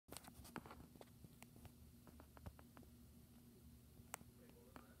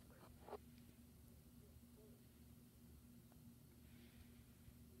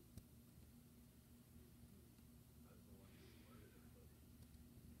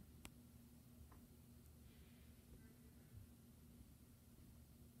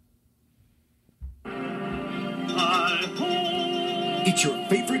It's your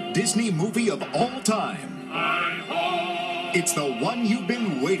favorite Disney movie of all time. It's the one you've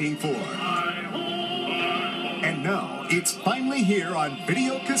been waiting for. And now, it's finally here on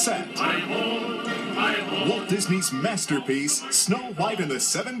video cassette. Walt Disney's masterpiece, Snow White and the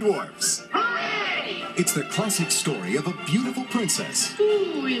Seven Dwarfs. It's the classic story of a beautiful princess.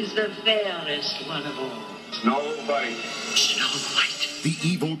 Who is the fairest one of all? Snow White. Snow White. The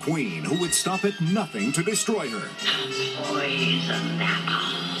evil queen who would stop at nothing to destroy her. Poison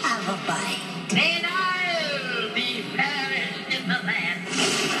apple. Have a bite. Then I'll be fairest in the land.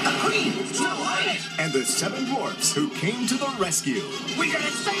 The queen, Snow White. And the Seven Dwarfs who came to the rescue. We're gonna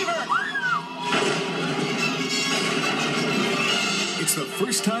save her. It's the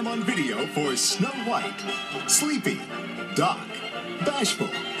first time on video for Snow White. Sleepy, Doc, Bashful,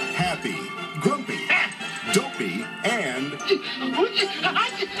 Happy, Grumpy, Dopey, and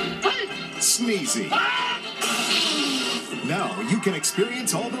Sneezy. Now you can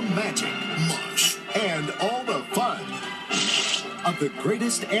experience all the magic, mush, and all the fun of the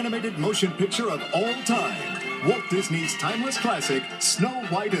greatest animated motion picture of all time. Walt Disney's timeless classic, Snow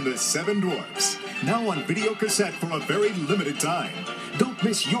White and the Seven Dwarfs. Now on video cassette for a very limited time. Don't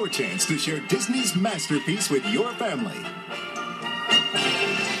miss your chance to share Disney's masterpiece with your family.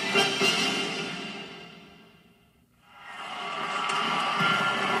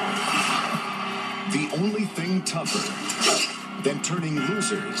 The only thing tougher than turning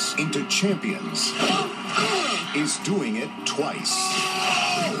losers into champions is doing it twice.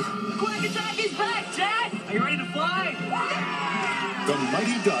 Quack Attack is back, Dad. Are you ready to fly? The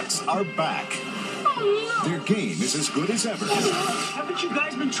Mighty Ducks are back. Oh, no. Their game is as good as ever, Haven't you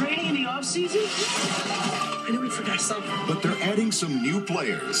guys been training in the off-season? I know we forgot something. but they're adding some new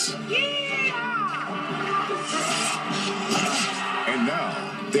players. And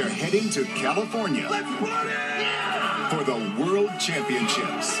now they're heading to California for the World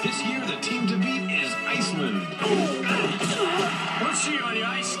Championships. This year, the team to beat is Iceland. Let's see you on the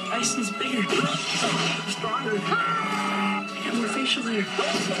ice. Iceland's bigger, stronger. I got more facial hair.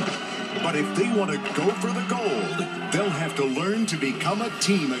 But if they want to go for the gold, they'll have to learn to become a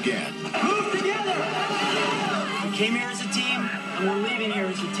team again. Move together. We came here as a team, and we're leaving here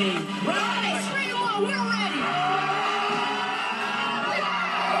as a team. Right! We're ready.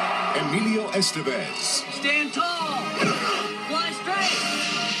 Emilio Estevez, Stand tall. Fly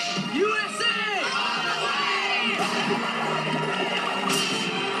straight. USA!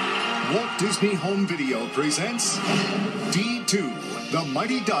 Walt Disney Home Video presents D2, The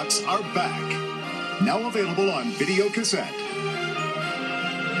Mighty Ducks Are Back. Now available on video cassette.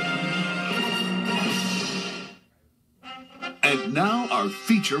 And now our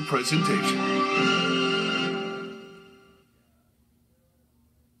feature presentation.